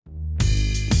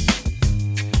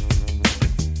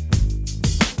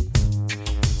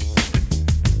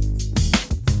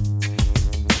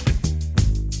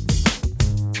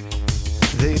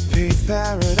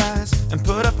paradise and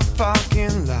put up a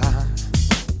fucking lie.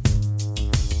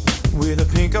 With a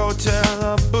pink hotel,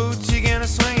 a boutique, and a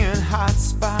swinging hot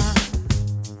spot.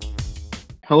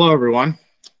 Hello, everyone.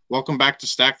 Welcome back to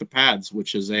Stack the Pads,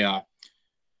 which is a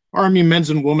RMU men's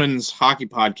and women's hockey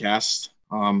podcast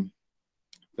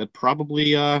that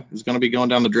probably is going to be going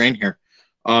down the drain here.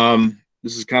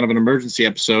 This is kind of an emergency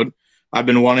episode. I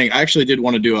actually did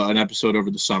want to do an episode over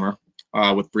the summer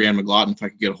with Brianne McLaughlin if I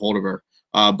could get a hold of her.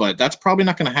 But that's probably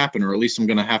not going to happen, or at least I'm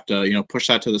going to have to, push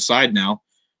that to the side now.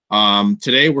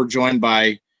 Today we're joined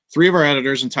by three of our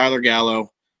editors, and Tyler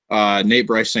Gallo, Nate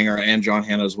Breisinger, and Jon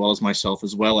Hanna, as well as myself,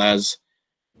 as well as,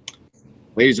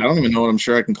 ladies, I don't even know what I'm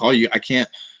sure I can call you. I can't.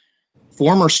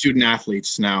 Former student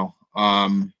athletes now,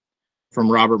 from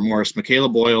Robert Morris, Michaela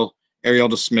Boyle, Arielle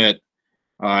DeSmet,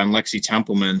 and Lexi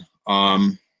Templeman.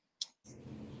 For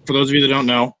those of you that don't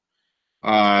know,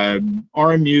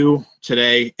 RMU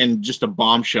today, and just a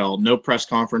bombshell, no press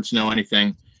conference, no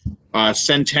anything,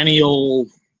 centennial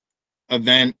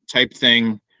event type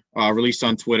thing, released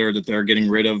on Twitter that they're getting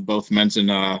rid of both men's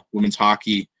and women's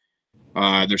hockey.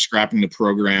 They're scrapping the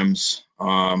programs,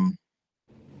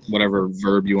 whatever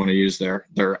verb you want to use there.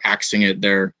 They're axing it.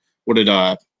 What did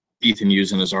Ethan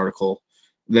use in his article?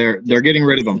 They're getting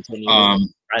rid of them.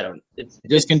 It's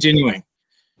discontinuing.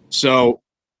 So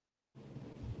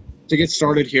to get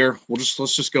started here, let's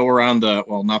just go around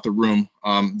not the room,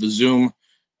 the Zoom,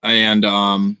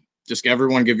 and just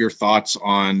everyone give your thoughts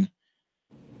on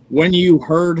when you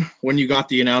got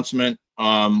the announcement.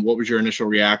 What was your initial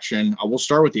reaction? We'll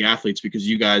start with the athletes because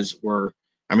you guys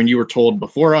you were told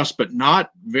before us, but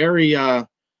not very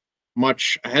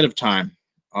much ahead of time.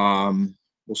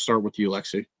 We'll start with you,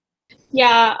 Lexi.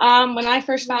 Yeah, when I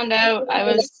first found out, I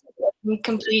was in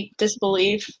complete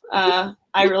disbelief. I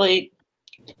really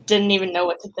didn't even know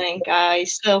what to think. I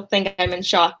still think I'm in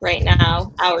shock right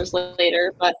now, hours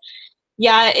later. But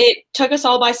yeah, it took us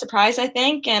all by surprise, I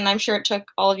think, and I'm sure it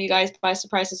took all of you guys by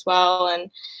surprise as well. And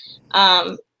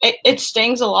it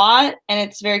stings a lot, and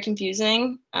it's very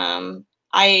confusing.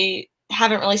 I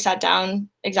haven't really sat down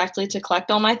exactly to collect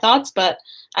all my thoughts, but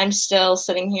I'm still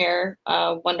sitting here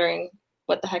wondering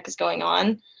what the heck is going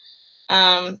on.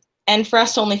 And for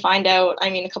us to only find out,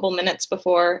 a couple minutes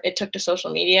before it took to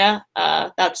social media,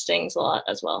 that stings a lot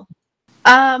as well.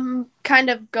 Kind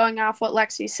of going off what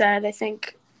Lexi said, I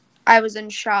think I was in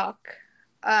shock.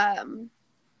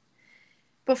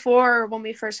 Before, when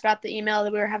we first got the email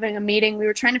that we were having a meeting, we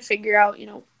were trying to figure out,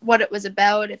 what it was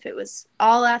about, if it was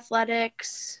all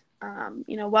athletics,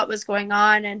 what was going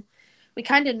on. And we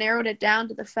kind of narrowed it down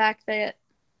to the fact that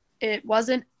it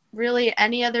wasn't really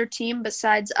any other team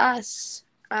besides us.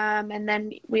 And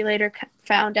then we later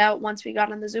found out, once we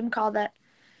got on the Zoom call, that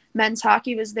men's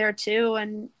hockey was there too.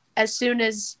 And as soon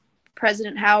as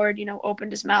President Howard,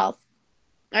 opened his mouth,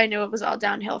 I knew it was all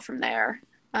downhill from there.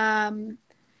 It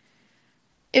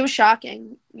was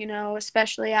shocking,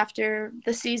 especially after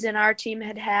the season our team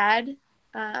had,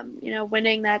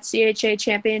 winning that CHA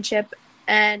championship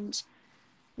and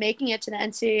making it to the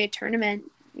NCAA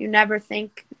tournament. You never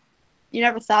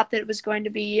thought that it was going to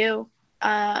be you.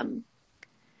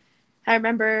 I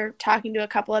remember talking to a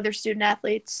couple other student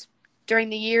athletes during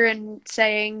the year and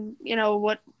saying,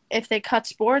 what if they cut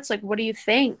sports? Like, what do you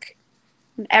think?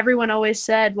 And everyone always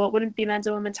said, well, it wouldn't be men's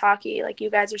and women's hockey. Like, you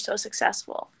guys are so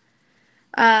successful.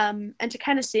 And to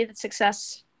kind of see that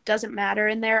success doesn't matter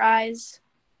in their eyes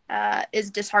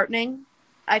is disheartening.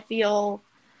 I feel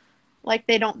like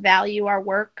they don't value our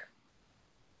work.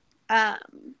 And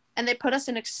they put us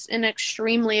in an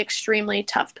extremely, extremely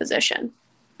tough position.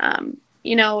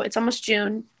 It's almost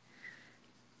June.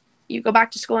 You go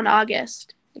back to school in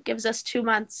August. It gives us 2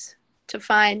 months to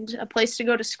find a place to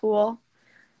go to school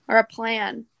or a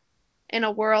plan in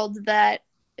a world that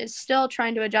is still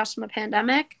trying to adjust from a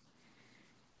pandemic.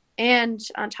 And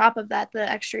on top of that, the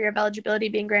extra year of eligibility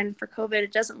being granted for COVID,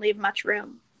 it doesn't leave much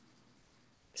room.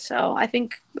 So I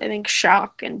think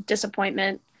shock and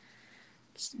disappointment,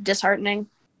 it's disheartening.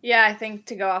 Yeah, I think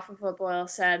to go off of what Boyle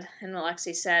said and what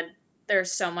Lexi said,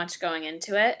 there's so much going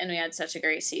into it, and we had such a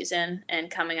great season,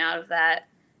 and coming out of that,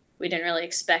 we didn't really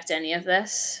expect any of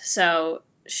this. So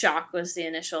shock was the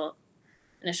initial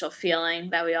feeling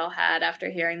that we all had after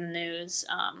hearing the news.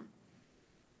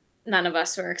 None of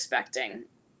us were expecting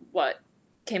what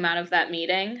came out of that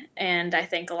meeting, and I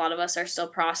think a lot of us are still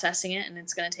processing it, and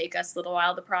it's going to take us a little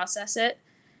while to process it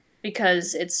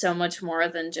because it's so much more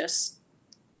than just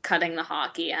cutting the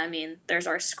hockey. There's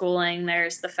our schooling,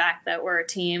 there's the fact that we're a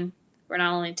team. We're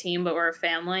not only a team, but we're a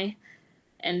family.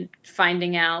 And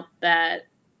finding out that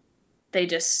they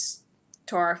just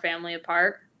tore our family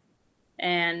apart.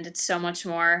 And it's so much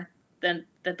more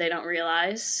that they don't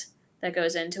realize that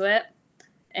goes into it.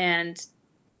 And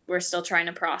we're still trying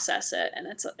to process it, and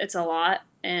it's a lot.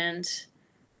 And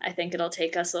I think it'll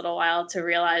take us a little while to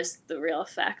realize the real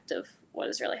effect of what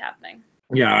is really happening.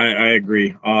 Yeah, I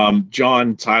agree.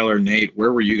 John, Tyler, Nate,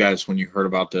 where were you guys when you heard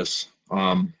about this?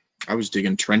 I was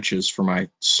digging trenches for my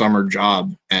summer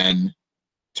job, and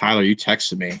Tyler, you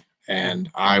texted me, and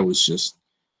I was just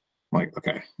like,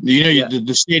 okay.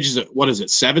 The stages, what is it,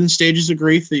 7 stages of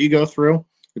grief that you go through?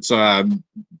 It's denial.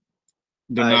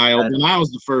 Denial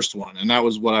was the first one, and that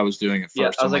was what I was doing at first.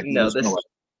 Yeah, I was like, no, there's no way.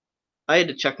 I had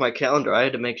to check my calendar. I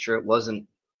had to make sure it wasn't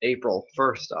April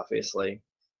 1st, obviously,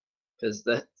 because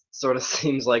that sort of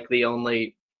seems like the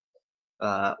only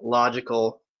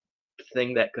logical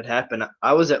thing that could happen.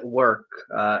 I was at work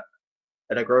at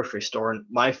a grocery store, and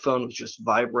my phone was just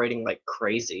vibrating like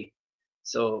crazy.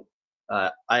 So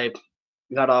I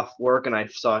got off work, and I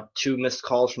saw 2 missed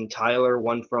calls from Tyler,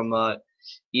 one from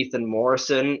Ethan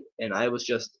Morrison, and I was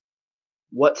just,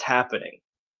 what's happening?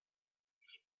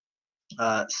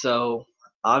 So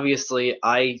obviously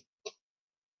I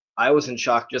was in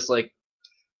shock, just like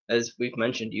as we've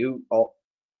mentioned,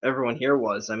 everyone here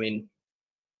was. I mean,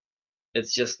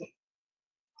 it's just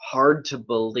hard to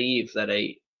believe that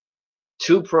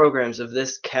 2 programs of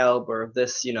this caliber, of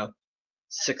this,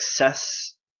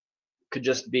 success, could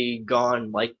just be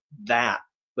gone like that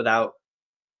without,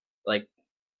 like,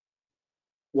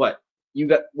 what you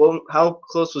got. Well, how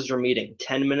close was your meeting?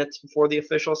 10 minutes before the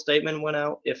official statement went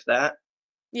out, if that?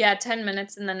 Yeah, 10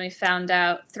 minutes, and then we found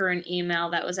out through an email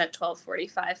that was at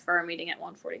 12:45 for our meeting at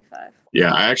 1:45.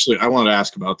 Yeah, I wanted to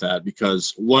ask about that,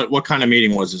 because what kind of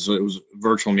meeting was this? It was a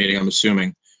virtual meeting, I'm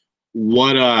assuming.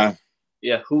 What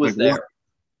Yeah, who was there?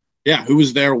 Who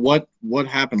was there? What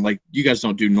happened? Like, you guys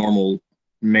don't do normal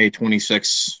May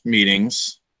 26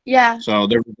 meetings. Yeah. So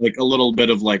there was like a little bit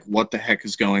of like, what the heck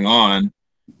is going on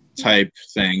type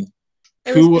thing.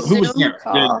 Who was there?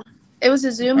 It was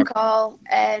a Zoom call,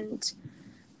 and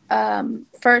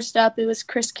first up, it was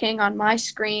Chris King on my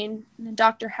screen, and then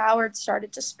Dr. Howard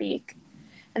started to speak.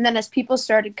 And then as people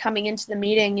started coming into the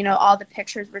meeting, all the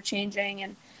pictures were changing,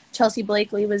 and Chelsea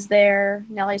Blakely was there,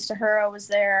 Nellie Sahura was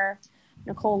there,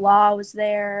 Nicole Law was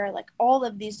there. Like, all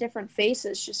of these different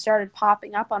faces just started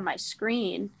popping up on my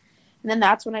screen. And then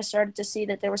that's when I started to see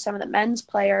that there were some of the men's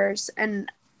players,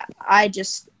 and I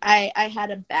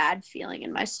had a bad feeling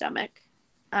in my stomach.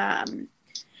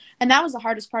 And that was the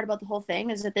hardest part about the whole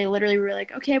thing, is that they literally were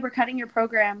like, okay, we're cutting your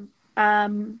program.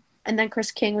 And then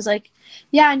Chris King was like,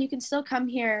 yeah, and you can still come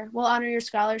here. We'll honor your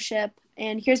scholarship.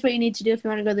 And here's what you need to do if you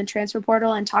want to go to the transfer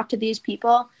portal and talk to these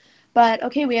people. But,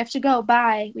 okay, we have to go.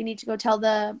 Bye. We need to go tell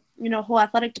the, whole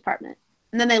athletic department.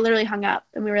 And then they literally hung up,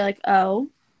 and we were like, oh.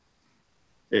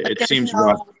 It seems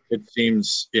rough. It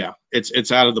seems, yeah,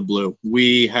 it's out of the blue.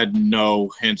 We had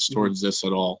no hints towards this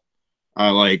at all.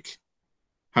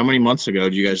 How many months ago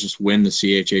did you guys just win the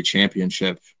CHA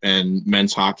championship, and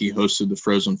men's hockey hosted the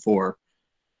Frozen Four?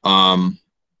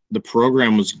 The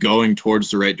program was going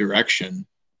towards the right direction,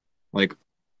 and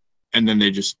then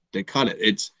they cut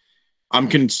it. I'm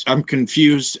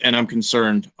confused, and I'm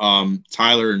concerned.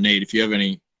 Tyler and Nate, if you have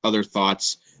any other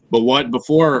thoughts, but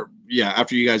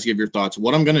after you guys give your thoughts,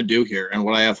 what I'm going to do here, and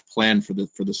what I have planned for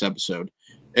this episode,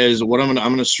 is I'm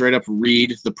going to straight up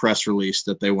read the press release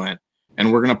that they went.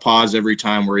 And we're going to pause every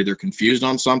time we're either confused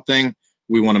on something,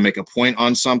 we want to make a point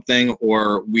on something,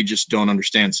 or we just don't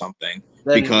understand something.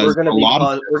 Then because we're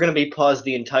going to be paused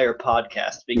the entire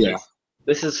podcast, because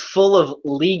this is full of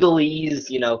legalese,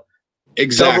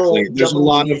 Exactly. There's a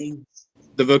lot of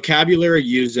the vocabulary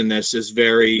used in this is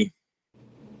very,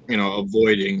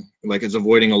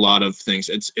 avoiding a lot of things.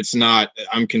 It's not.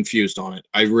 I'm confused on it.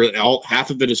 Half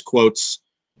of it is quotes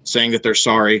saying that they're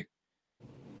sorry.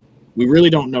 We really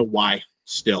don't know why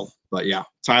still, but yeah.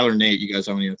 Tyler, Nate, you guys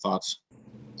have any thoughts?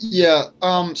 Yeah.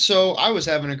 So I was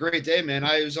having a great day, man.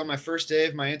 I was on my first day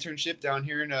of my internship down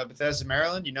here in Bethesda,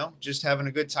 Maryland, just having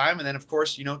a good time. And then, of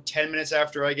course, 10 minutes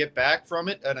after I get back from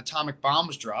it, an atomic bomb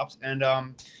was dropped. And,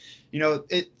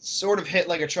 it sort of hit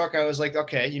like a truck. I was like,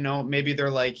 okay, maybe they're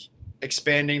like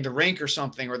expanding the rink or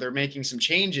something, or they're making some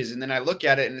changes. And then I look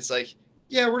at it and it's like,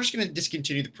 yeah, we're just going to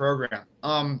discontinue the program.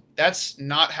 That's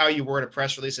not how you word a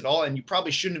press release at all. And you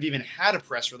probably shouldn't have even had a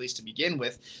press release to begin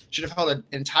with. Should have held an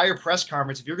entire press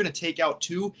conference. If you're going to take out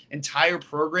 2 entire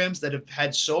programs that have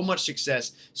had so much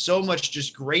success, so much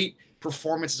just great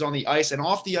performances on the ice and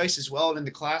off the ice as well, and in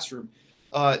the classroom,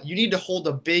 you need to hold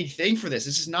a big thing for this.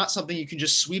 This is not something you can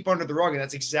just sweep under the rug, and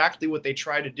that's exactly what they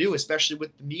try to do, especially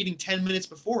with the meeting 10 minutes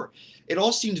before. It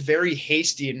all seemed very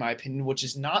hasty, in my opinion, which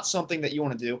is not something that you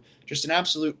want to do. Just an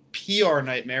absolute PR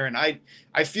nightmare, and I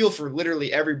feel for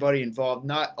literally everybody involved,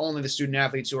 not only the student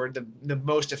athletes who are the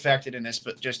most affected in this,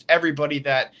 but just everybody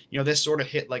that, this sort of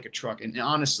hit like a truck. And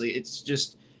honestly, it's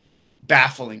just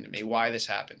baffling to me why this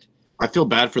happened. I feel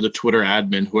bad for the Twitter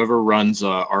admin, whoever runs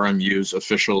RMU's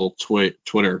official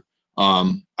Twitter.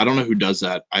 I don't know who does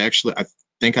that. I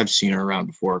think I've seen her around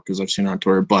before because I've seen her on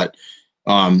Twitter. But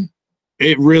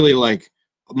it really, like,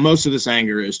 most of this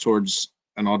anger is towards,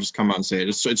 and I'll just come out and say it,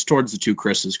 it's towards the two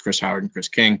Chris's, Chris Howard and Chris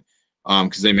King,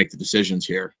 because they make the decisions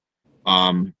here.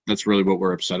 That's really what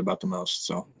we're upset about the most.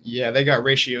 So yeah, they got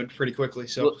ratioed pretty quickly.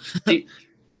 So well,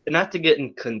 not to get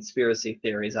in conspiracy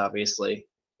theories, obviously,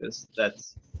 because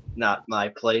that's not my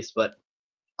place, but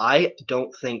I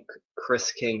don't think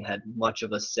Chris King had much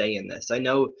of a say in this. I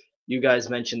know you guys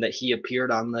mentioned that he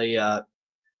appeared on the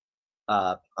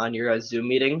on your guys' Zoom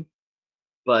meeting,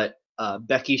 but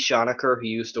Becky Schoenecker, who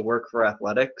used to work for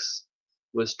athletics,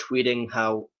 was tweeting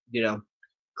how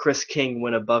Chris King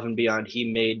went above and beyond.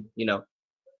 He made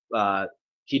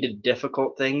he did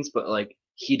difficult things, but like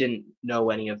he didn't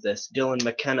know any of this. Dylan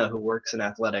McKenna, who works in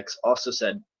athletics, also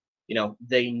said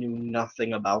they knew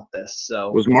nothing about this.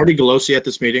 So was Marty Gallosi at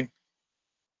this meeting?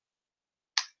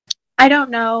 I don't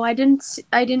know. I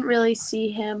didn't really see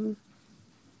him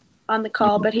on the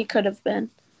call, but he could have been.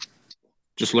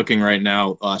 Just looking right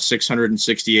now,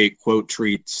 668 quote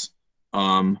tweets,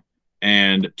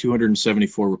 and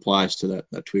 274 replies to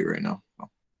that tweet right now.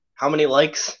 How many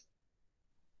likes?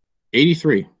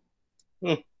 83.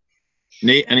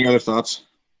 Nate, any other thoughts?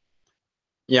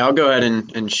 Yeah, I'll go ahead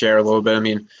and share a little bit. I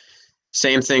mean,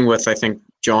 same thing with, I think,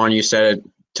 Jon, you said it.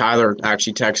 Tyler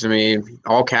actually texted me,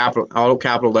 all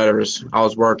capital letters. I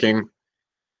was working,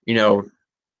 I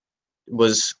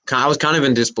was kind of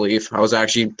in disbelief. I was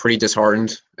actually pretty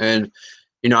disheartened. And,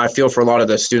 I feel for a lot of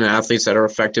the student athletes that are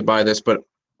affected by this, but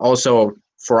also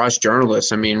for us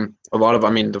journalists. I mean,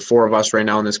 the four of us right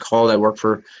now on this call that work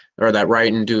for, or that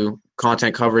write and do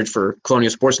content coverage for Colonial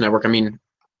Sports Network. I mean,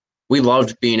 we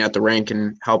loved being at the rink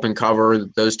and helping cover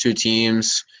those two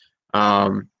teams.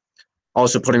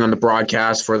 Also putting on the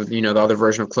broadcast for, the other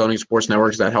version of Colonial Sports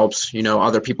Networks that helps,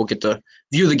 other people get to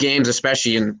view the games,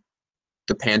 especially in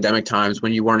the pandemic times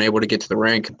when you weren't able to get to the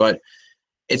rink. But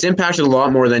it's impacted a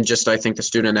lot more than just, I think, the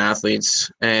student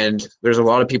athletes. And there's a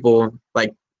lot of people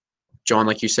like Jon,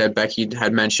 like you said, Becky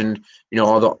had mentioned,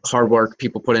 all the hard work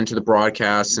people put into the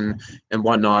broadcasts and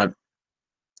whatnot.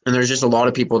 And there's just a lot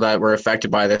of people that were affected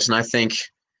by this. And I think,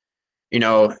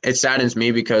 it saddens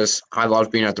me because I loved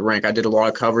being at the rink. I did a lot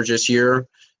of coverage this year,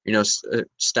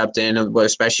 stepped in,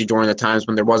 especially during the times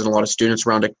when there wasn't a lot of students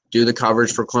around to do the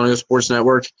coverage for Colonial Sports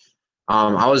Network.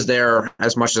 I was there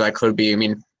as much as I could be. I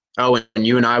mean, and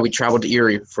you and I, we traveled to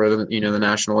Erie for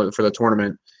the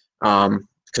tournament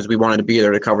because we wanted to be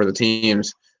there to cover the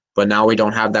teams. But now we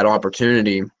don't have that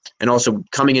opportunity. And also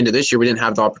coming into this year, we didn't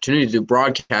have the opportunity to do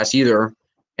broadcast either.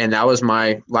 And that was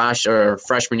my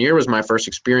freshman year was my first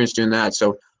experience doing that.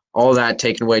 So all that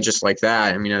taken away just like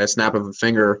that, I mean, at a snap of a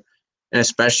finger. And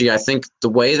especially I think the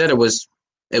way that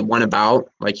it went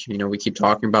about, like, we keep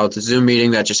talking about the Zoom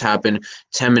meeting that just happened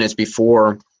 10 minutes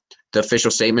before the official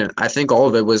statement. I think all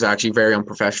of it was actually very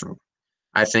unprofessional.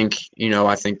 I think,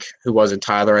 who was it?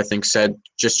 Tyler, I think, said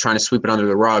just trying to sweep it under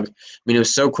the rug. I mean, it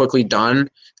was so quickly done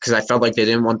because I felt like they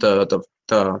didn't want the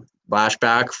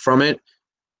lashback from it,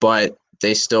 but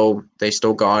they still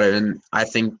got it. And I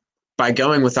think by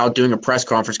going without doing a press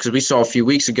conference, because we saw a few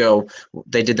weeks ago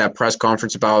they did that press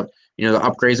conference about the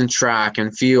upgrades in track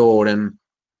and field, and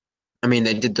I mean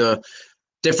they did the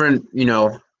different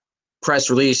press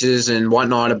releases and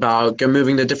whatnot about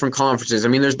moving to different conferences. I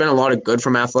mean, there's been a lot of good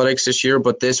from athletics this year,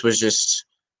 but this was just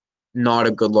not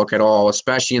a good look at all,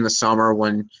 especially in the summer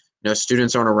when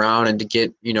students aren't around, and to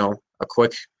get a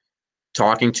quick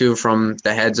talking to from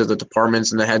the heads of the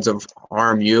departments and the heads of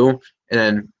RMU, and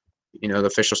then the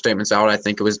official statements out. I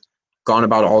think it was gone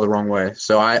about all the wrong way.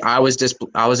 So I was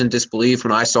in disbelief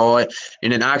when I saw it,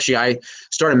 and then actually I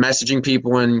started messaging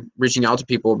people and reaching out to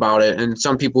people about it. And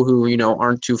some people who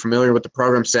aren't too familiar with the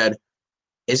program said,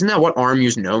 "Isn't that what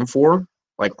RMU's known for?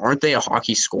 Like, aren't they a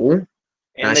hockey school?"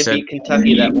 And they beat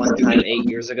Kentucky that one time 8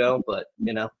 years ago, but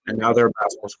And now they're a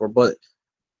basketball school. But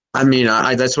I mean,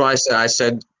 that's why I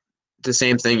said the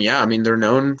same thing. Yeah, I mean, they're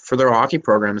known for their hockey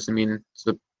programs. I mean, it's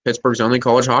Pittsburgh's only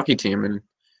college hockey team, and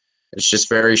it's just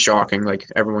very shocking, like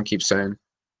everyone keeps saying.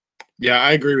 Yeah,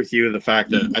 I agree with you. The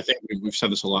fact that I think we've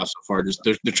said this a lot so far, just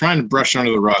they're trying to brush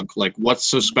under the rug. Like, what's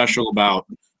so special about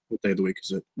what day of the week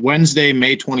is it? Wednesday,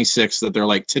 May 26th, that they're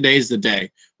like, today's the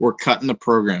day. We're cutting the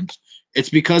programs. It's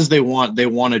because they want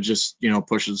to just,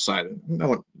 push it aside.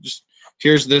 No, just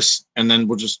here's this, and then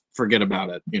we'll just forget about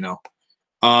it,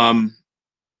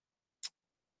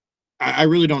 I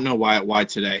really don't know why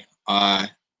today.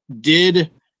 Did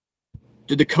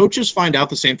the coaches find out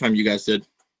the same time you guys did,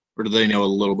 or did they know a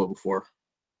little bit before?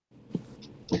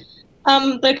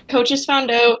 The coaches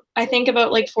found out, I think,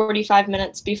 about like 45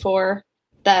 minutes before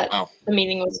that the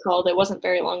meeting was called. It wasn't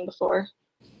very long before.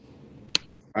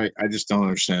 I just don't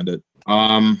understand it.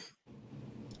 And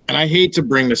I hate to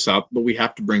bring this up, but we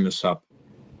have to bring this up.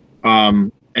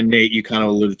 And Nate, you kind of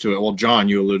alluded to it. Well, John,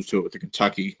 you alluded to it with the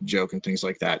Kentucky joke and things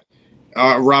like that.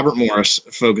 Robert Morris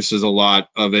focuses a lot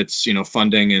of its,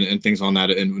 funding and things on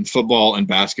that in football and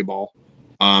basketball.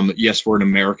 Yes, we're an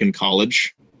American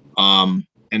college, and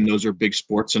those are big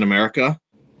sports in America.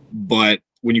 But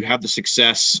when you have the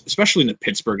success, especially in the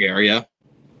Pittsburgh area,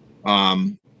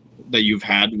 that you've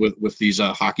had with these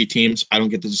hockey teams, I don't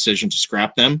get the decision to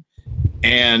scrap them.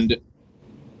 And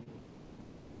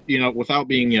without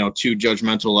being too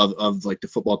judgmental of like the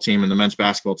football team and the men's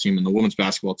basketball team and the women's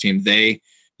basketball team,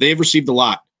 they've received a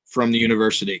lot from the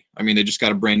university. I mean, they just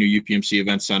got a brand new UPMC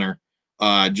event center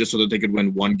just so that they could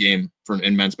win one game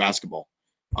in men's basketball.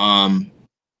 And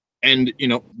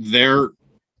they're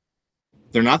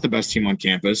not the best team on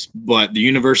campus, but the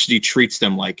university treats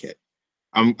them like it.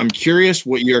 I'm curious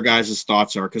what your guys'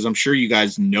 thoughts are, because I'm sure you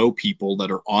guys know people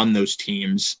that are on those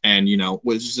teams, and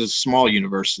this is a small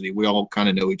university. We all kind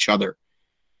of know each other.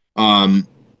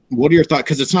 What are your thoughts?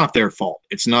 Because it's not their fault.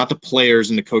 It's not the players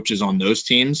and the coaches on those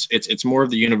teams. It's more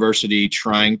of the university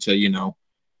trying to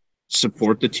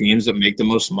support the teams that make the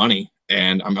most money.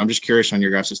 And I'm just curious on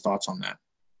your guys' thoughts on that.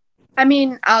 I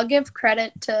mean, I'll give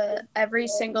credit to every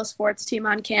single sports team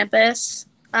on campus.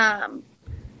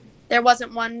 There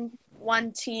wasn't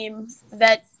one team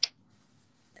that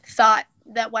thought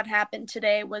that what happened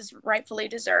today was rightfully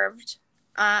deserved.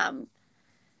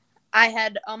 I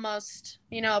had almost,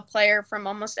 a player from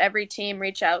almost every team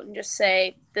reach out and just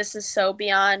say, this is so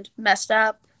beyond messed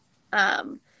up.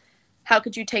 How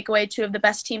could you take away two of the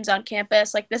best teams on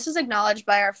campus? Like, this is acknowledged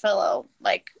by our fellow,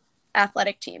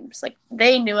 athletic teams. Like,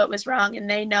 they knew it was wrong, and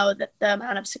they know that the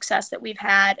amount of success that we've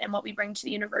had and what we bring to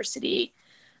the university.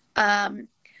 So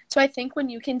I think when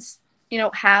you can,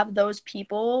 have those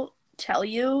people tell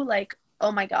you, like,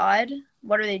 oh my God,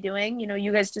 what are they doing?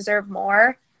 You guys deserve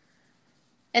more.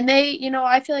 And they,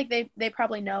 I feel like they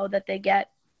probably know that they get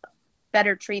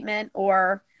better treatment,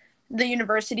 or the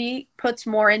university puts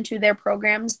more into their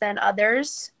programs than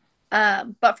others.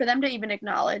 But for them to even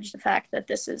acknowledge the fact that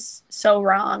this is so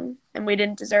wrong and we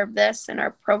didn't deserve this and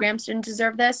our programs didn't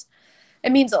deserve this,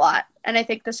 it means a lot. And I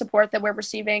think the support that we're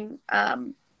receiving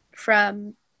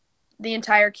from the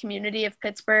entire community of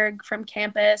Pittsburgh, from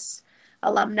campus,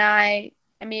 alumni,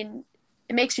 I mean,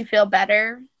 it makes you feel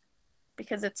better,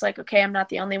 because it's like, okay, I'm not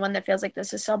the only one that feels like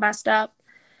this is so messed up,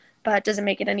 but it doesn't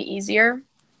make it any easier.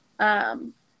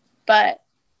 But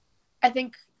I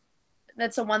think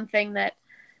that's the one thing that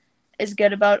is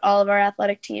good about all of our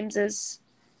athletic teams is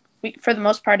for the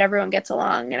most part, everyone gets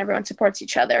along and everyone supports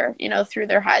each other, through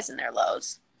their highs and their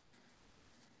lows.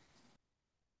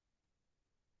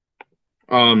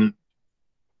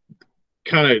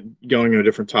 Kind of going to a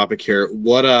different topic here.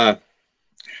 What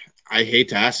I hate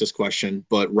to ask this question,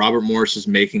 but Robert Morris is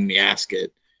making me ask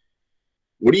it.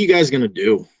 What are you guys going to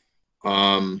do?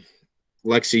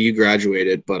 Lexi, you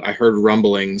graduated, but I heard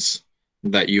rumblings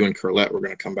that you and Curlette were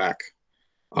going to come back.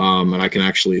 And I can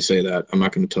actually say that. I'm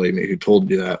not going to tell you who told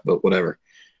you that, but whatever.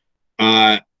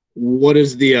 What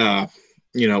is the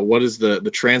what is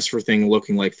the transfer thing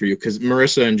looking like for you? Because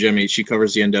Marissa and Jimmy, she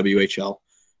covers the NWHL.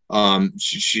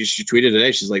 She tweeted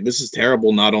today. She's like, this is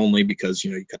terrible. Not only because,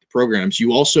 you cut the programs,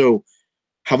 you also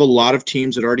have a lot of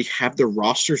teams that already have their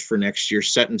rosters for next year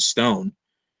set in stone.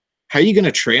 How are you going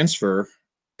to transfer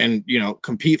and,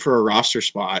 compete for a roster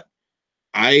spot?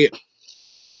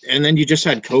 And then you just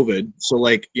had COVID. So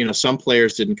some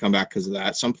players didn't come back because of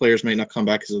that. Some players may not come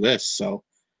back because of this. So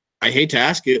I hate to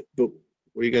ask it, but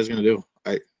what are you guys going to do?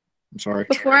 I'm sorry.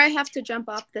 Before I have to jump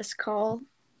off this call,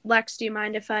 Lex, do you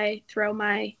mind if I throw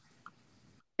my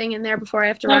thing in there before I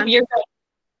have to run? You're good.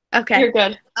 Okay. You're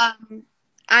good.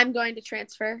 I'm going to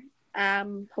transfer.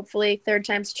 Hopefully third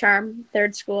time's a charm,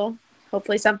 third school.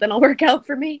 Hopefully something will work out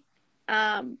for me.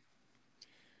 But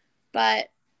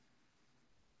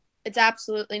it's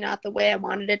absolutely not the way I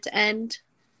wanted it to end.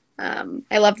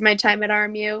 I loved my time at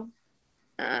RMU.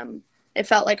 It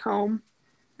felt like home.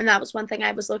 And that was one thing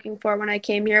I was looking for when I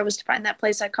came here, was to find that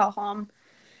place I call home.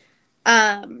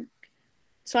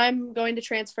 So I'm going to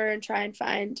transfer and try and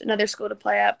find another school to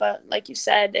play at. But like you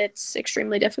said, it's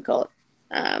extremely difficult.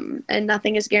 And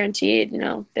nothing is guaranteed.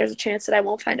 There's a chance that I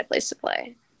won't find a place to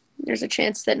play. There's a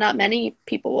chance that not many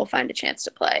people will find a chance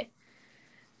to play.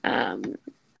 And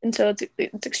so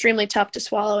it's extremely tough to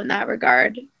swallow in that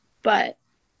regard. But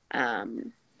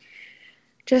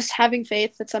just having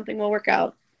faith that something will work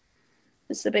out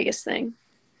is the biggest thing.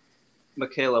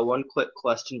 Michaela, one quick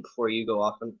question before you go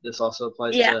off, and this also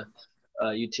applies Yeah.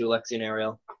 to you two, Lexi and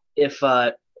Arielle. If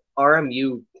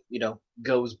RMU,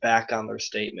 goes back on their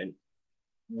statement,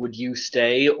 would you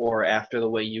stay, or after the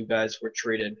way you guys were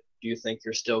treated, do you think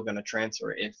you're still going to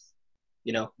transfer if,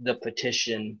 the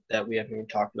petition that we haven't even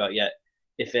talked about yet,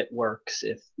 if it works,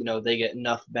 if, they get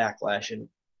enough backlash and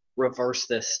reverse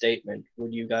this statement,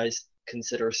 would you guys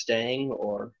consider staying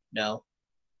or no?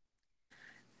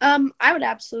 I would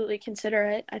absolutely consider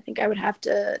it. I think I would have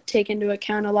to take into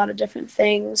account a lot of different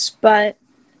things, but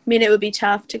it would be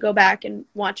tough to go back and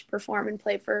watch perform and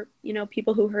play for,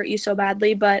 people who hurt you so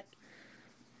badly. But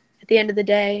at the end of the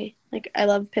day, I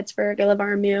love Pittsburgh. I love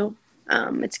RMU.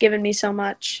 It's given me so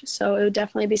much. So it would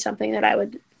definitely be something that I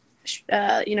would,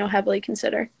 heavily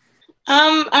consider.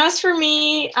 As for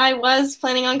me, I was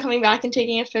planning on coming back and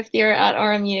taking a 5th year at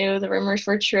RMU. The rumors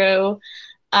were true.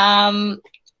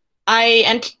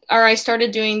 I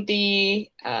started doing the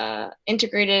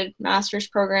integrated master's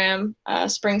program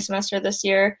spring semester this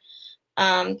year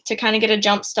to kind of get a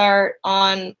jump start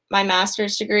on my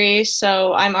master's degree.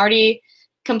 So I'm already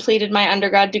completed my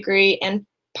undergrad degree and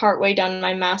partway done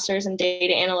my master's in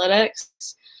data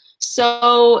analytics.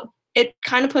 So it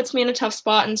kind of puts me in a tough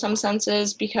spot in some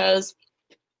senses because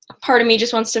part of me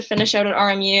just wants to finish out at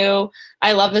RMU.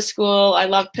 I love the school. I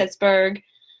love Pittsburgh.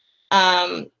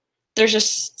 There's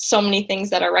just so many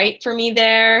things that are right for me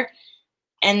there.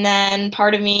 And then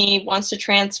part of me wants to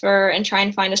transfer and try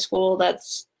and find a school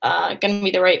that's going to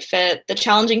be the right fit. The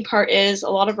challenging part is a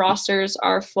lot of rosters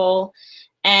are full,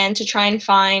 and to try and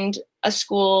find a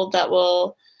school that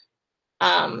will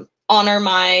honor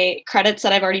my credits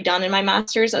that I've already done in my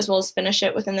master's as well as finish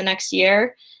it within the next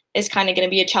year is kind of going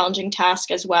to be a challenging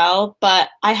task as well. But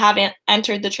I haven't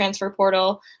entered the transfer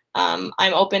portal. I'm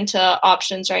open to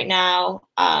options right now.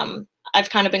 I've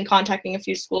kind of been contacting a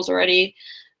few schools already,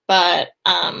 but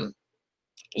I'm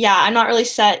not really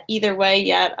set either way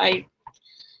yet. I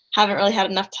haven't really had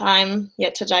enough time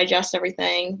yet to digest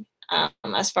everything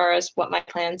as far as what my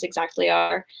plans exactly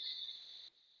are.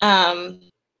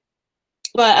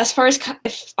 But as far as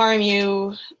if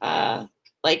RMU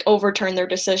overturn their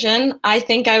decision, I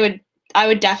think I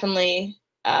would definitely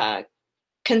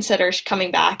consider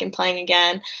coming back and playing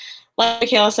again. Like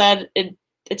Michaela said,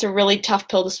 it's a really tough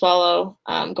pill to swallow,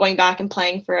 going back and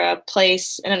playing for a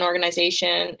place in an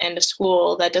organization and a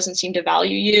school that doesn't seem to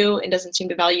value you and doesn't seem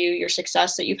to value your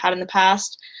success that you've had in the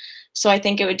past. So I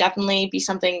think it would definitely be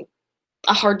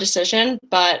a hard decision,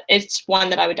 but it's one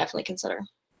that I would definitely consider.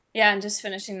 Yeah, and just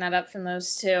finishing that up from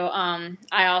those two,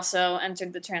 I also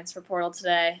entered the transfer portal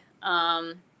today.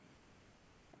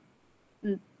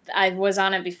 I was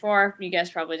on it before. You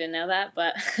guys probably didn't know that,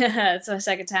 but it's my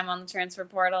second time on the transfer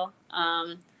portal.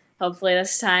 Hopefully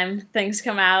this time things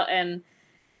come out and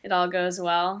it all goes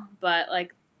well. But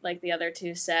like the other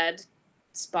two said,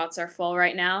 spots are full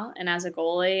right now. And as a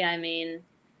goalie,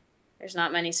 there's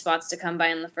not many spots to come by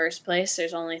in the first place.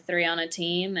 There's only 3 on a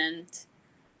team, and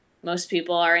most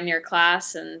people are in your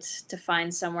class, and to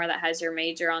find somewhere that has your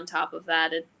major on top of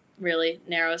that, it really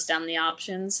narrows down the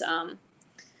options.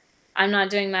 I'm not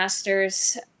doing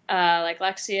masters like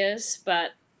Lexi is,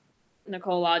 but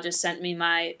Nicole Law just sent me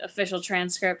my official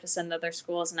transcript to send to other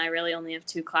schools, and I really only have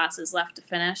 2 classes left to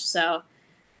finish. So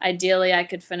ideally, I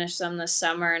could finish them this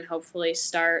summer and hopefully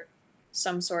start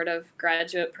some sort of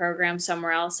graduate program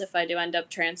somewhere else if I do end up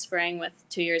transferring with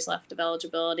 2 years left of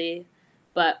eligibility.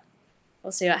 But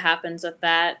we'll see what happens with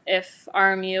that. If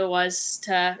RMU was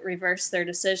to reverse their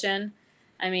decision,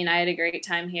 I had a great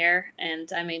time here, and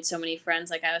I made so many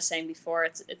friends. Like I was saying before,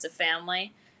 it's a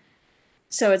family.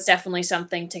 So it's definitely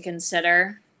something to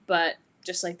consider. But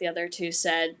just like the other two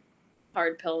said,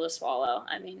 hard pill to swallow.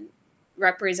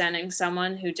 Representing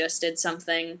someone who just did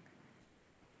something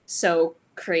so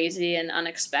crazy and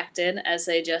unexpected as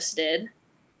they just did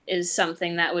is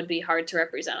something that would be hard to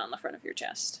represent on the front of your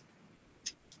chest.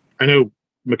 I know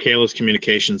Michaela's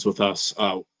communications with us.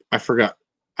 I forgot.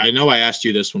 I know I asked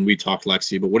you this when we talked,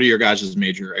 Lexi, but what are your guys'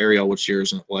 major? Arielle, what's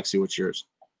yours? And Lexi, what's yours?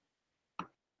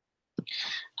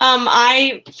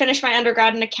 I finished my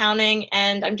undergrad in accounting,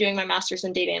 and I'm doing my master's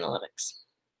in data analytics.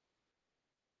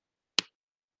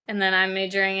 And then I'm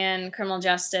majoring in criminal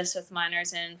justice with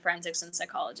minors in forensics and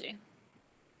psychology.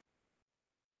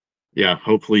 Yeah,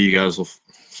 hopefully you guys will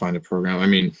find a program. I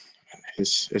mean,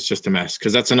 it's just a mess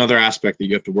because that's another aspect that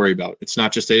you have to worry about. It's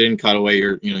not just they didn't cut away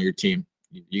your team.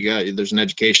 You got there's an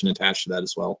education attached to that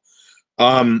as well.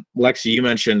 Lexi, you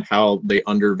mentioned how they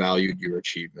undervalued your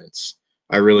achievements.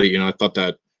 I really, I thought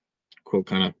that quote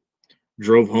kind of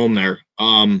drove home there.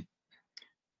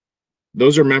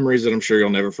 Those are memories that I'm sure you'll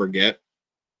never forget.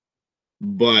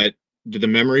 But do the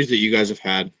memories that you guys have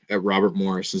had at Robert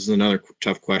Morris, this is another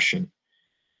tough question.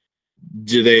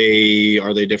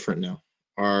 Are they different now?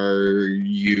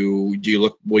 Will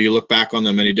you look back on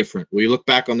them any different? Will you look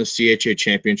back on the CHA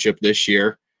championship this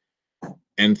year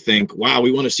and think, wow,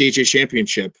 we won a CHA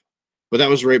championship, but that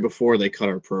was right before they cut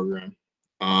our program.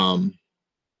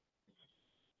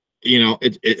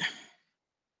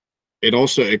 It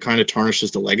also, it kind of tarnishes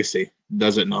the legacy,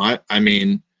 does it not? I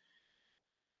mean,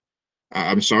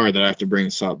 I'm sorry that I have to bring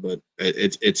this up, but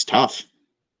it's tough.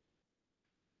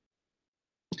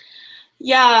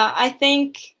 Yeah,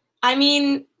 I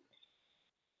mean,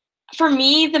 for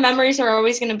me, the memories are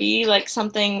always going to be like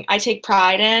something I take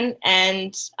pride in,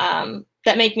 and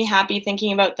that make me happy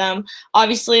thinking about them.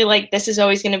 Obviously, like this is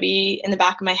always going to be in the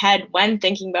back of my head when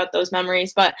thinking about those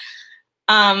memories, but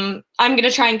I'm going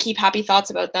to try and keep happy thoughts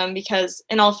about them because,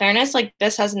 in all fairness, like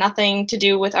this has nothing to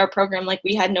do with our program. Like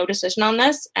we had no decision on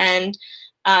this, and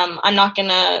I'm not going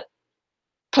to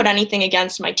put anything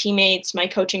against my teammates, my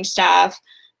coaching staff,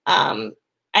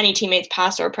 any teammates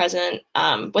past or present,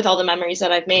 with all the memories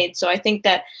that I've made. So I think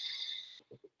that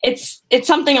it's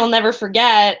something I'll never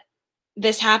forget,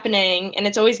 this happening, and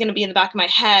it's always going to be in the back of my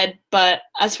head. But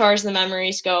as far as the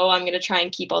memories go, I'm going to try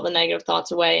and keep all the negative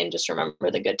thoughts away and just remember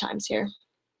the good times here.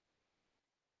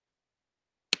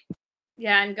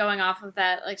 Yeah, and going off of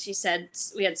that, like she said,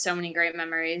 we had so many great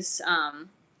memories.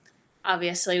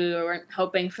 Obviously, we weren't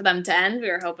hoping for them to end.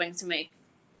 We were hoping to make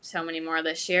so many more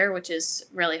this year, which is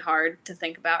really hard to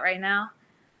think about right now.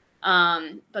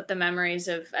 But the memories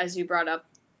of, as you brought up,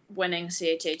 winning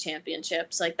CHA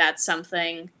championships, like that's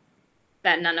something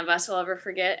that none of us will ever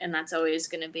forget, and that's always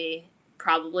going to be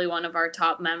probably one of our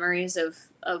top memories of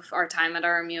our time at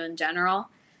RMU in general.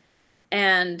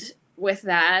 And with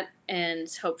that, and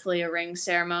hopefully a ring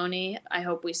ceremony, I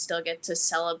hope we still get to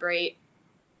celebrate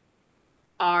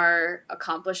our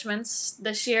accomplishments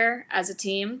this year as a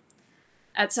team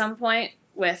at some point,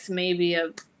 with maybe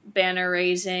a banner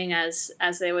raising as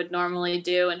they would normally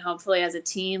do, and hopefully as a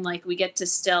team, like we get to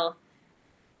still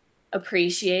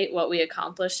appreciate what we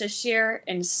accomplished this year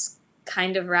and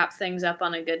kind of wrap things up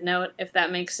on a good note, if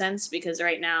that makes sense, because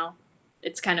right now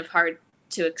it's kind of hard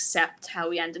to accept how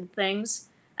we ended things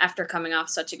after coming off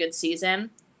such a good season.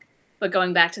 But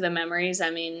going back to the memories, I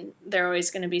mean, they're always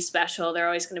going to be special. They're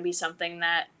always going to be something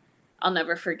that I'll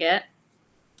never forget.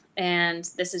 And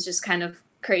this is just kind of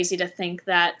crazy to think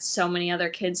that so many other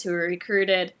kids who were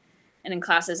recruited and in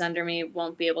classes under me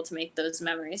won't be able to make those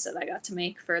memories that I got to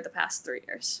make for the past 3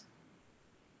 years.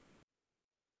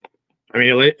 I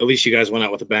mean, at least you guys went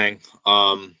out with a bang.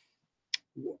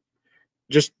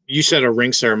 Just, you said a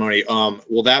ring ceremony.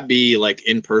 Will that be like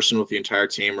in person with the entire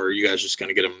team, or are you guys just going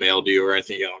to get them mailed to you or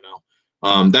anything? I don't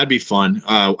know. That'd be fun.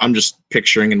 I'm just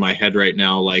picturing in my head right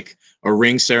now, like a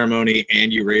ring ceremony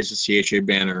and you raise the CHA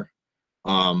banner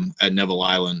at Neville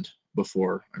Island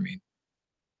before. I mean,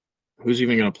 who's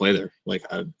even going to play there? Like,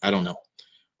 I don't know.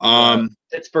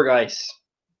 Pittsburgh Ice.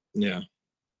 Yeah.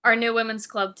 Our new women's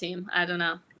club team. I don't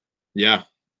know. Yeah.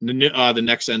 The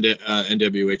next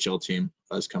NWHL team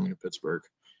is coming to Pittsburgh.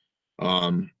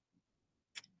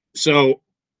 So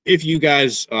if you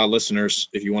guys, listeners,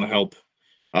 if you want to help,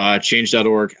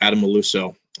 change.org, Adam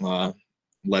Maluso,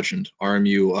 legend,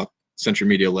 RMU Central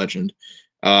Media legend,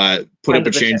 put up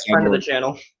a change.org. Friend of the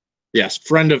channel. Yes,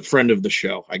 friend of the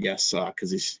show, I guess,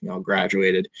 because he's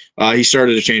graduated. He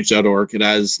started a change.org. It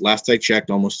has, last I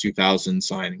checked, almost 2,000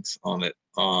 signings on it.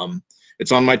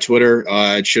 It's on my Twitter.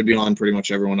 It should be on pretty much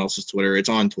everyone else's Twitter. It's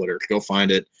on Twitter. Go find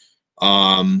it.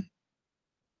 And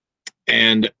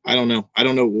I don't know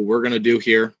what we're gonna do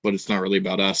here, but it's not really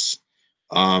about us.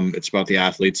 It's about the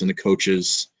athletes and the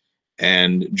coaches.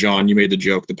 And John, you made the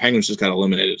joke. The Penguins just got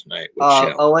eliminated tonight.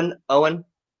 Which, Owen.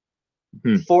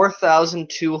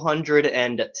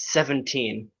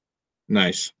 4,217.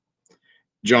 Nice.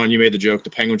 John, you made the joke. The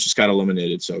Penguins just got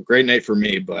eliminated. So great night for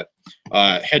me. But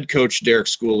head coach Derek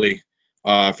Schooley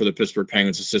for the Pittsburgh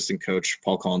Penguins, assistant coach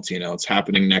Paul Colantino. It's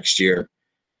happening next year.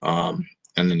 And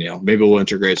then, maybe we'll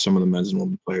integrate some of the men's and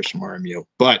women's players from RMU.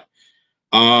 But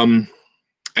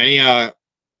any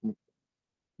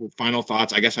final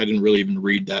thoughts? I guess I didn't really even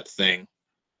read that thing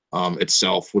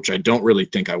itself, which I don't really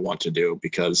think I want to do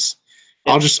because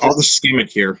I'll just skim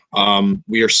it here.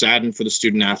 We are saddened for the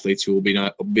student athletes who will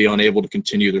be unable to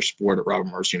continue their sport at Robert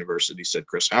Morris University, said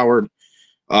Chris Howard.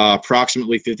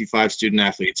 Approximately 55 student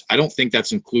athletes. I don't think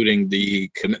that's including the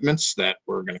commitments that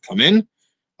were going to come in.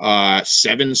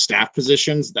 7 staff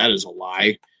positions. That is a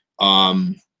lie.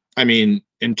 I mean,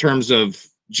 in terms of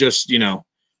just, Coaches,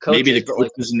 maybe the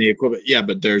coaches and the equipment. Yeah,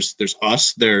 but there's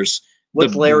us. There's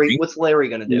what's Larry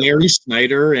going to do? Larry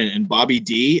Snyder and Bobby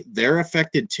D. They're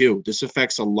affected too. This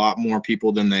affects a lot more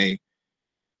people than they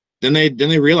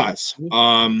realize.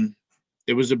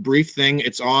 It was a brief thing.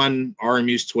 It's on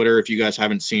RMU's Twitter if you guys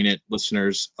haven't seen it,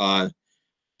 listeners. But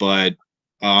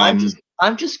I'm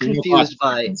just confused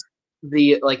by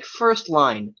the first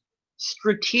line.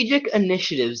 Strategic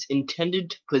initiatives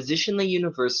intended to position the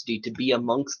university to be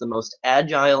amongst the most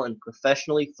agile and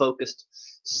professionally focused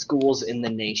schools in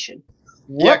the nation.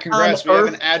 Yeah, congrats. We have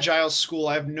an agile school.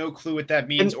 I have no clue what that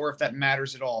means or if that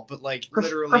matters at all. But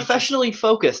literally professionally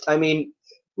focused. I mean,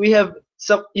 we have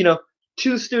some,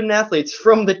 2 student athletes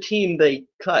from the team they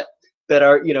cut that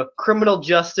are, criminal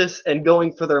justice and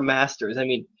going for their masters. I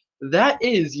mean, that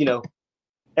is,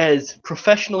 as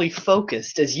professionally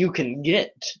focused as you can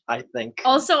get, I think.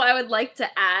 Also, I would like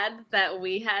to add that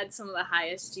we had some of the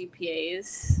highest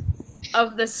GPAs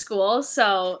of the school.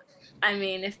 So, I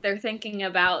mean, if they're thinking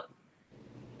about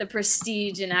the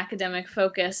prestige and academic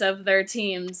focus of their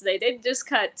teams, they did just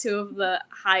cut 2 of the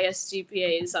highest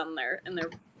GPAs in their.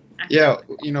 Yeah,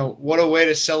 what a way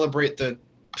to celebrate the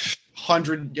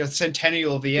 100th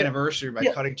centennial of the anniversary by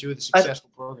cutting 2 of the successful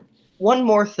programs. One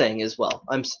more thing as well.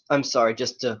 I'm sorry,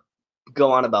 just to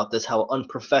go on about this, how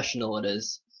unprofessional it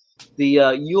is. The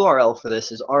URL for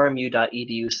this is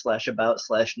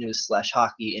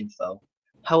rmu.edu/about/news/hockey-info.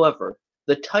 However,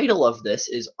 the title of this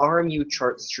is RMU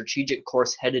Charts Strategic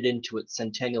Course Headed into its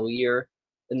Centennial Year.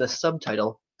 In the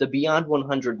subtitle, the Beyond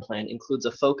 100 plan includes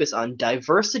a focus on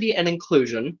diversity and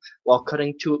inclusion while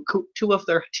cutting 2 of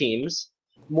their teams,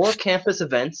 more campus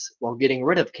events while getting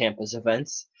rid of campus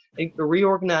events, and the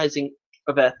reorganizing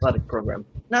of athletic program.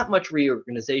 Not much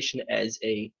reorganization as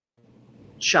a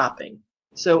shopping.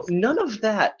 So none of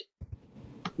that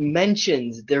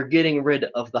mentions they're getting rid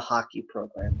of the hockey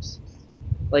programs.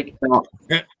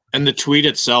 And the tweet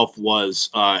itself was,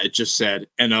 it just said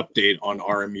an update on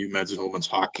RMU men's and women's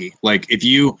hockey.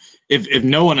 If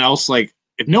no one else,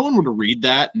 if no one were to read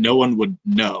that, no one would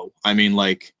know. I mean,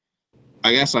 I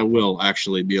guess I will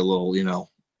actually be a little,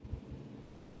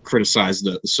 criticize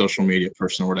the social media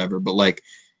person or whatever, but let's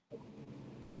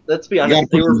be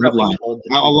honest, they were probably told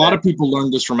a lot of people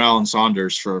learned this from Alan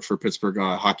Saunders for Pittsburgh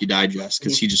Hockey Digest,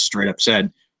 because he just straight up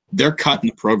said they're cutting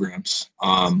the programs.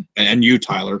 And you,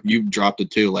 Tyler, you dropped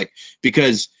it too,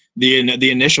 because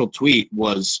the initial tweet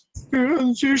was,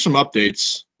 here's some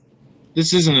updates.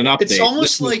 This isn't an update. It's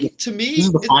almost to me, this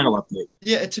is the final update.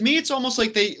 Yeah, to me, it's almost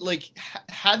like they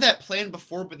had that plan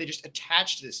before, but they just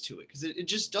attached this to it because it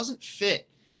just doesn't fit.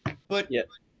 But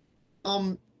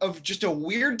of just a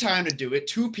weird time to do it,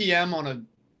 2 p.m. on a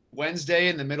Wednesday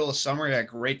in the middle of summer. Yeah,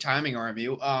 great timing,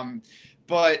 RMU. And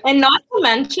not to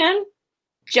mention,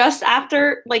 just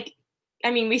after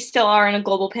we still are in a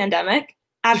global pandemic.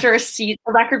 After a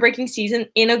record-breaking season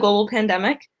in a global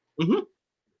pandemic. Mm-hmm.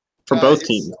 For both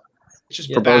teams. It's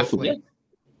just baffling.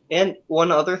 And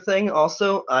one other thing,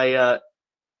 also, I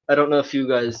don't know if you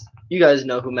guys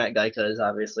know who Matt Geica is,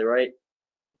 obviously, right?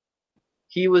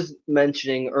 He was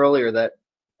mentioning earlier that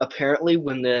apparently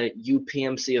when the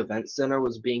UPMC Event Center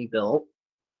was being built,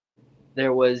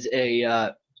 there was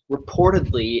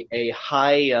reportedly a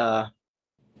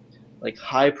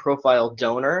high-profile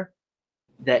donor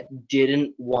that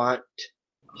didn't want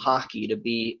hockey to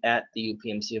be at the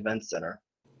UPMC Event Center.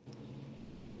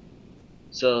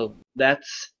 So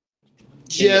that's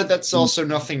also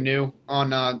nothing new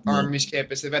on RMU's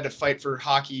campus. They've had to fight for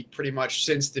hockey pretty much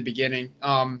since the beginning.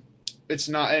 It's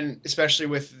not, and especially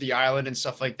with the island and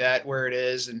stuff like that, where it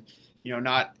is, and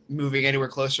not moving anywhere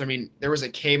closer. I mean, there was a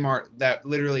Kmart that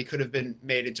literally could have been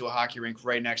made into a hockey rink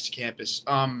right next to campus.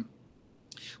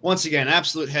 Once again,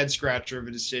 absolute head scratcher of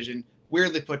a decision,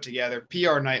 weirdly put together,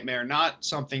 PR nightmare, not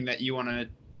something that you want to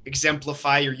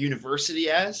exemplify your university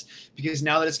as, because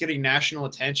now that it's getting national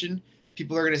attention,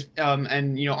 people are going to,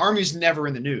 and RMU's never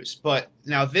in the news, but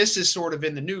now this is sort of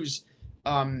in the news.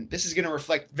 This is going to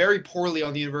reflect very poorly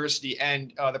on the university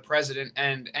and the president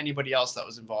and anybody else that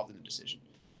was involved in the decision.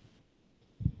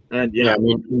 And I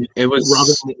mean, it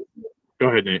was. Go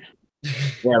ahead, Nate.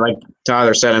 Yeah, like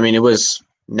Tyler said, I mean, it was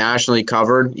nationally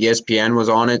covered. ESPN was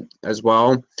on it as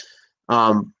well.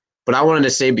 But I wanted to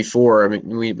say before, I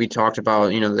mean, we talked about,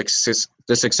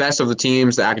 the success of the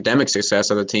teams, the academic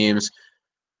success of the teams,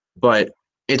 but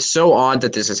it's so odd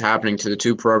that this is happening to the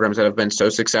two programs that have been so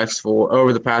successful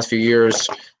over the past few years.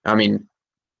 I mean,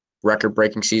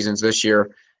 record-breaking seasons this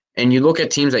year. And you look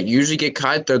at teams that usually get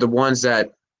cut, they're the ones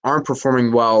that aren't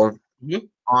performing well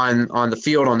on the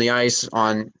field, on the ice,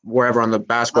 on wherever on the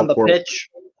basketball On the court. pitch.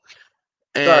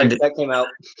 And Sorry, that came out.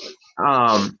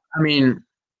 I mean,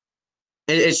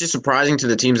 it's just surprising to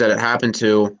the teams that it happened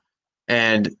to,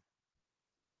 and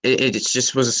it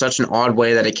just was such an odd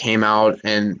way that it came out.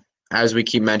 And as we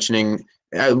keep mentioning,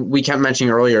 we kept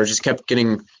mentioning earlier, just kept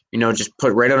getting, just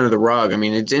put right under the rug. I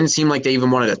mean, it didn't seem like they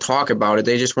even wanted to talk about it.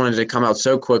 They just wanted to come out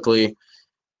so quickly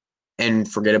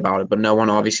and forget about it. But no one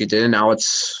obviously did. And now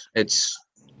it's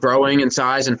growing in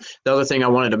size. And the other thing I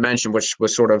wanted to mention, which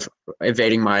was sort of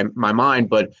evading my mind,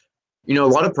 but a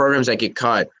lot of programs that get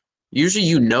cut,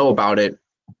 usually about it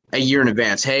a year in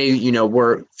advance. Hey,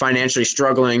 we're financially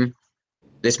struggling.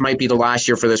 This might be the last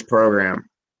year for this program.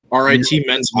 RIT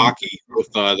men's hockey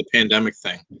with the pandemic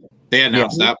thing. They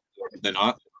announced that, did they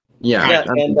not? Yeah.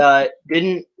 And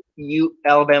didn't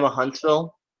Alabama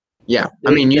Huntsville? Yeah.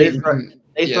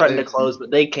 They threatened to close,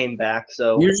 but they came back.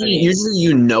 So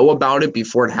usually about it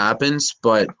before it happens,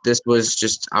 but this was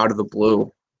just out of the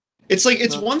blue. It's like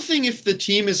it's one thing if the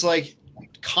team is like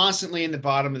constantly in the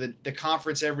bottom of the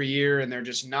conference every year and they're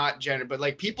just not but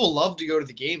like people love to go to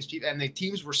the games, and the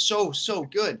teams were so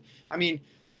good.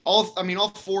 All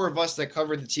four of us that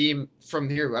covered the team from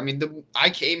here. I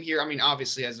came here.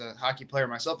 Obviously as a hockey player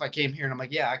myself, I came here and I'm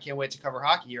like, yeah, I can't wait to cover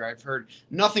hockey here. I've heard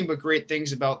nothing but great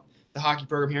things about the hockey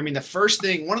program here.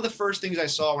 One of the first things I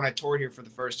saw when I toured here for the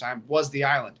first time was the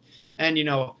island, and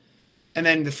and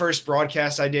then the first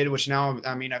broadcast I did, which now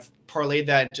I've parlayed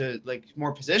that into like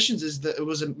more positions, it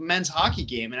was a men's hockey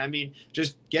game, and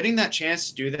just getting that chance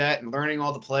to do that and learning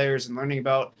all the players and learning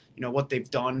about what they've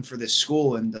done for this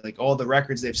school and like all the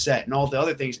records they've set and all the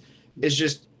other things is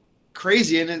just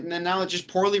crazy. And then now it just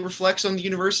poorly reflects on the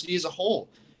university as a whole.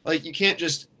 Like you can't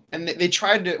just, and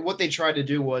what they tried to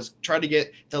do was try to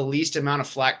get the least amount of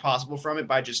flack possible from it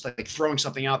by just like throwing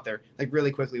something out there like really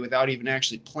quickly without even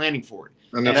actually planning for it.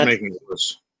 And that's making it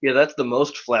worse. Yeah, that's the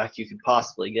most flack you could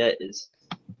possibly get is.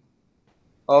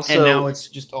 Also, and now it's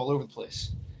just all over the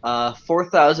place.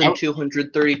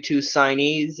 4,232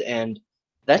 signees, and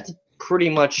that's pretty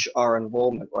much our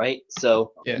enrollment, right?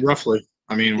 So roughly.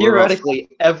 Theoretically,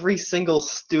 every single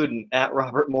student at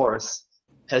Robert Morris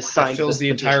has signed. That fills the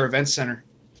entire event center.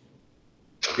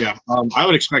 Yeah, I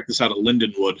would expect this out of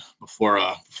Lindenwood before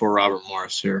Robert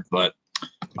Morris here, but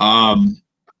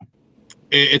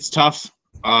it's tough.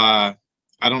 I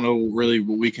don't know really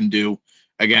what we can do.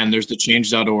 Again, there's the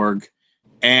change.org.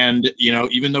 And,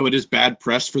 even though it is bad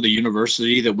press for the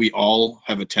university that we all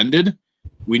have attended,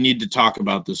 we need to talk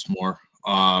about this more.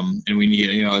 And we need,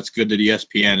 it's good that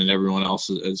ESPN and everyone else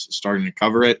is starting to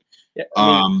cover it. Yeah,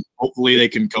 hopefully they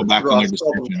can go back on their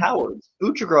decision. Cowards.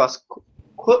 Uchagross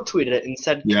quote tweeted it and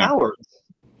said cowards.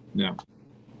 Yeah.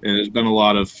 And there's been a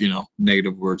lot of,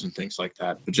 negative words and things like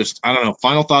that. But just, I don't know.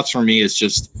 Final thoughts for me is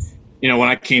just, when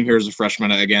I came here as a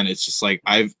freshman, again, it's just like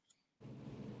I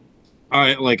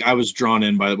was drawn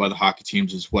in by the hockey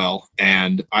teams as well.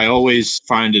 And I always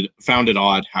found it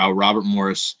odd how Robert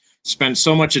Morris spent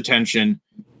so much attention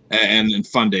and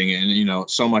funding and,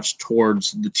 so much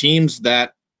towards the teams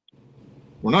that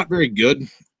were not very good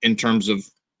in terms of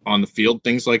on the field,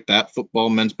 things like that, football,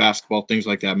 men's basketball, things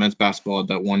like that. Men's basketball at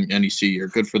that one NEC year,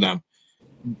 good for them.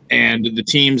 And the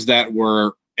teams that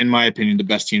were, in my opinion, the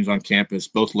best teams on campus,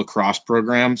 both lacrosse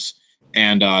programs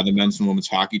and the men's and women's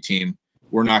hockey team,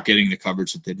 were not getting the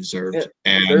coverage that they deserved. Yeah,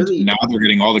 and now they're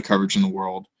getting all the coverage in the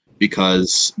world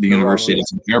because the university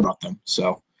doesn't care about them.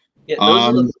 So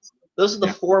those are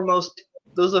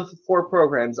the four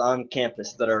programs on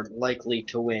campus that are likely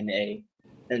to win a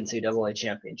NCAA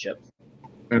championship.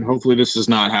 And hopefully this does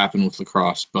not happen with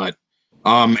lacrosse. But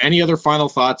any other final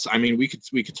thoughts? We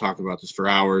could talk about this for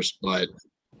hours, but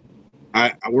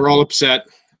we're all upset.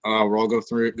 We're all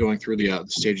going through the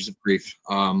stages of grief.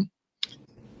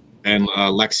 And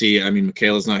Lexi,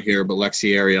 Michaela's not here, but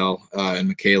Lexi, Arielle, and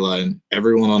Michaela, and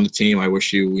everyone on the team, I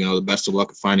wish you, the best of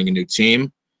luck of finding a new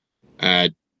team.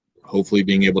 Hopefully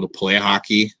being able to play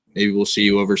hockey. Maybe we'll see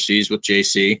you overseas with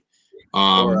JC.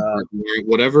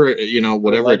 Whatever it takes.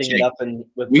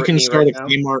 We can start a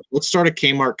Kmart. Let's start a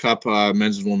Kmart Cup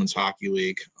men's and women's hockey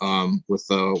league with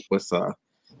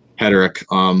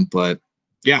Hedrick. But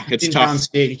yeah, it's tough.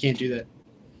 State, you can't do that.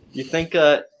 You think?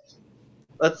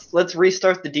 Let's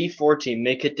restart the D4 team.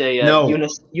 Make it a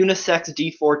unisex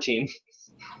D4 team.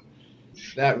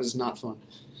 That was not fun.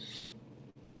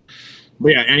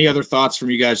 But yeah, any other thoughts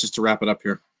from you guys just to wrap it up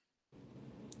here?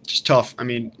 Just tough.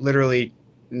 Literally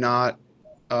not.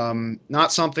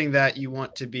 Not something that you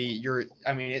want to be.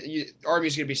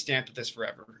 Army's going to be stamped with this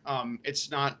forever. It's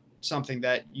not something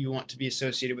that you want to be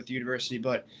associated with the university,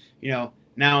 but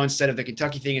now instead of the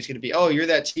Kentucky thing, it's going to be, oh, you're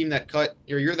that team that cut,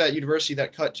 or you're that university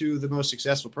that cut two of the most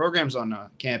successful programs on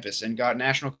campus and got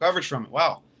national coverage from it.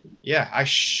 Wow, yeah, I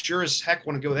sure as heck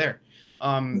want to go there.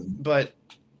 But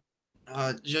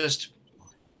just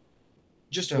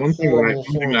a one thing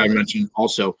that I mentioned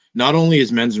also, not only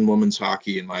is men's and women's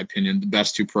hockey, in my opinion, the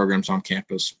best two programs on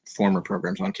campus, former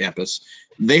programs on campus,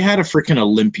 they had a freaking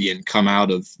Olympian come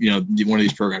out of, one of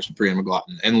these programs with Brianna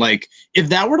McLaughlin. And like, if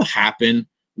that were to happen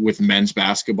with men's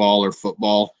basketball or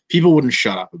football, people wouldn't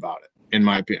shut up about it, in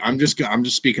my opinion. I'm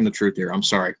just speaking the truth here. I'm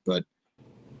sorry, but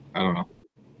I don't know.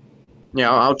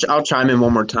 Yeah, I'll chime in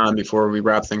one more time before we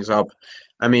wrap things up.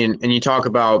 I mean, and you talk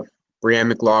about Brianna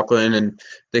McLaughlin and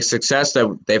the success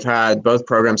that they've had, both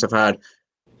programs have had.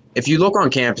 If you look on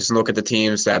campus and look at the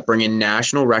teams that bring in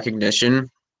national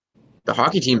recognition, the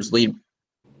hockey teams lead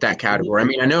that category. I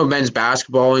mean, I know men's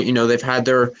basketball, they've had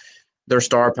their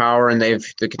star power, and the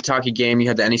Kentucky game, you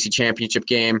had the NEC championship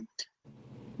game.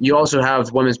 You also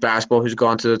have women's basketball who's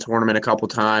gone to the tournament a couple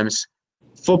times.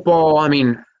 Football, I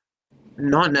mean,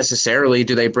 not necessarily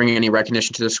do they bring any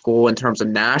recognition to the school in terms of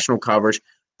national coverage,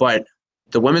 but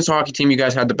the women's hockey team, you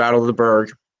guys had the Battle of the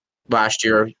Berg last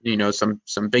year.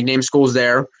 Some big name schools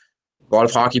there. A lot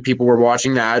of hockey people were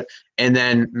watching that. And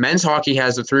then men's hockey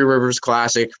has the Three Rivers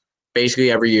Classic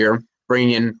basically every year,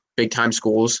 bringing in big time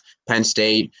schools, Penn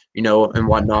State, and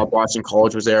whatnot. Boston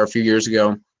College was there a few years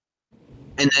ago.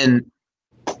 And then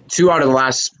 2 out of the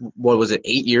last,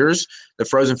 8 years, the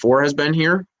Frozen Four has been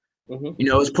here.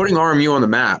 It's putting RMU on the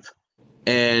map.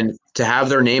 And to have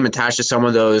their name attached to some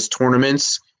of those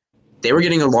tournaments, they were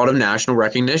getting a lot of national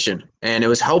recognition, and it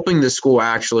was helping the school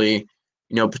actually,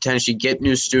 potentially get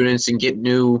new students and get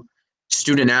new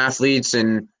student athletes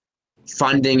and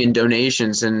funding and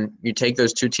donations. And you take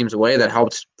those two teams away, that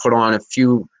helped put on a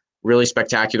few really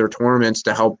spectacular tournaments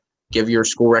to help give your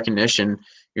school recognition.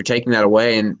 You're taking that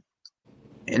away, and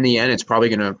in the end, it's probably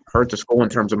going to hurt the school in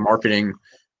terms of marketing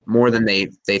more than they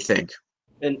think.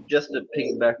 And just to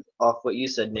piggyback off what you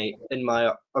said, Nate, in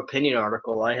my opinion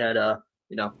article, I had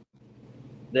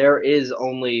there is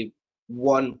only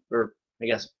one, or I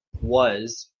guess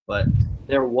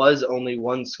there was only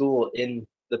one school in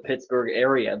the Pittsburgh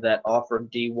area that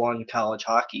offered D1 college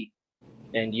hockey.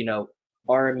 And,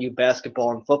 RMU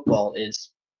basketball and football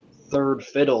is third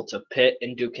fiddle to Pitt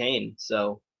and Duquesne.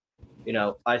 So,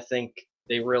 I think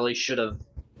they really should have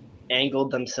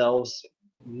angled themselves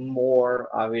more,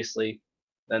 obviously,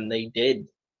 than they did.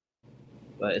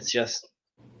 But it's just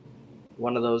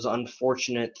one of those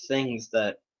unfortunate things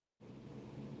that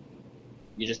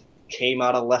you just came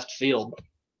out of left field.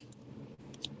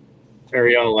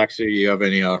 Arielle, Lexi, you have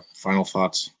any final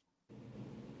thoughts?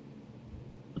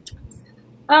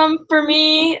 For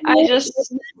me,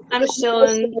 I'm still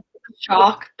in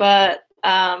shock, but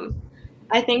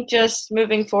I think just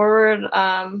moving forward,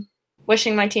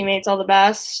 wishing my teammates all the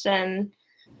best and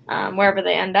wherever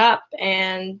they end up,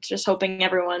 and just hoping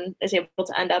everyone is able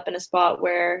to end up in a spot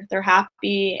where they're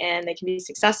happy and they can be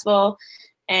successful.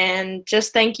 And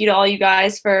just thank you to all you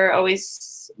guys for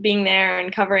always being there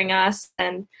and covering us.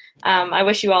 And I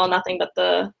wish you all nothing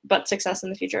but success in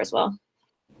the future as well.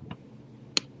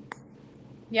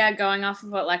 Yeah, going off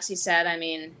of what Lexi said, I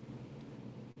mean,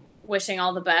 wishing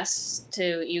all the best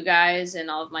to you guys and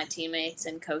all of my teammates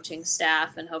and coaching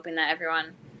staff, and hoping that everyone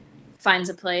finds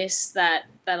a place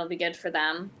that'll be good for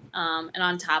them. And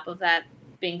on top of that,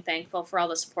 being thankful for all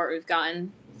the support we've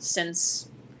gotten since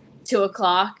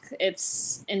 2:00.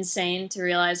 It's insane to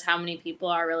realize how many people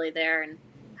are really there and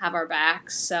have our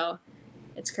backs. So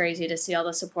it's crazy to see all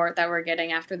the support that we're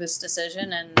getting after this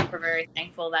decision, and we're very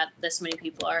thankful that this many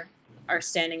people are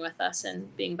standing with us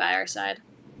and being by our side.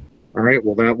 All right,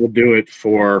 well, that will do it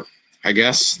for, I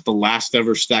guess, the last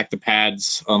ever Stack the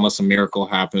Pads, unless a miracle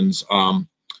happens.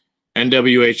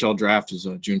 NWHL draft is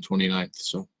June 29th,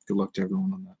 so good luck to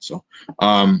everyone on that. So,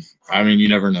 you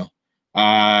never know.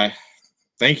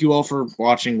 Thank you all for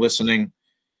watching, listening,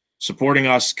 supporting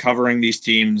us, covering these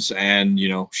teams, and,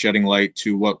 shedding light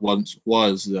to what once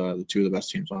was the two of the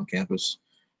best teams on campus.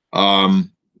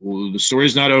 The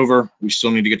story's not over. We still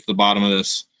need to get to the bottom of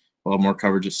this. We'll have more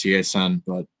coverage at CSN,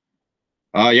 but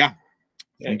yeah.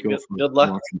 Thank you. Good luck.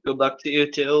 Watching. Good luck to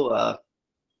you too.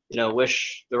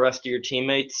 Wish the rest of your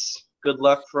teammates good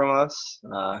luck from us.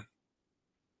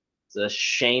 It's a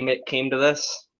shame it came to this,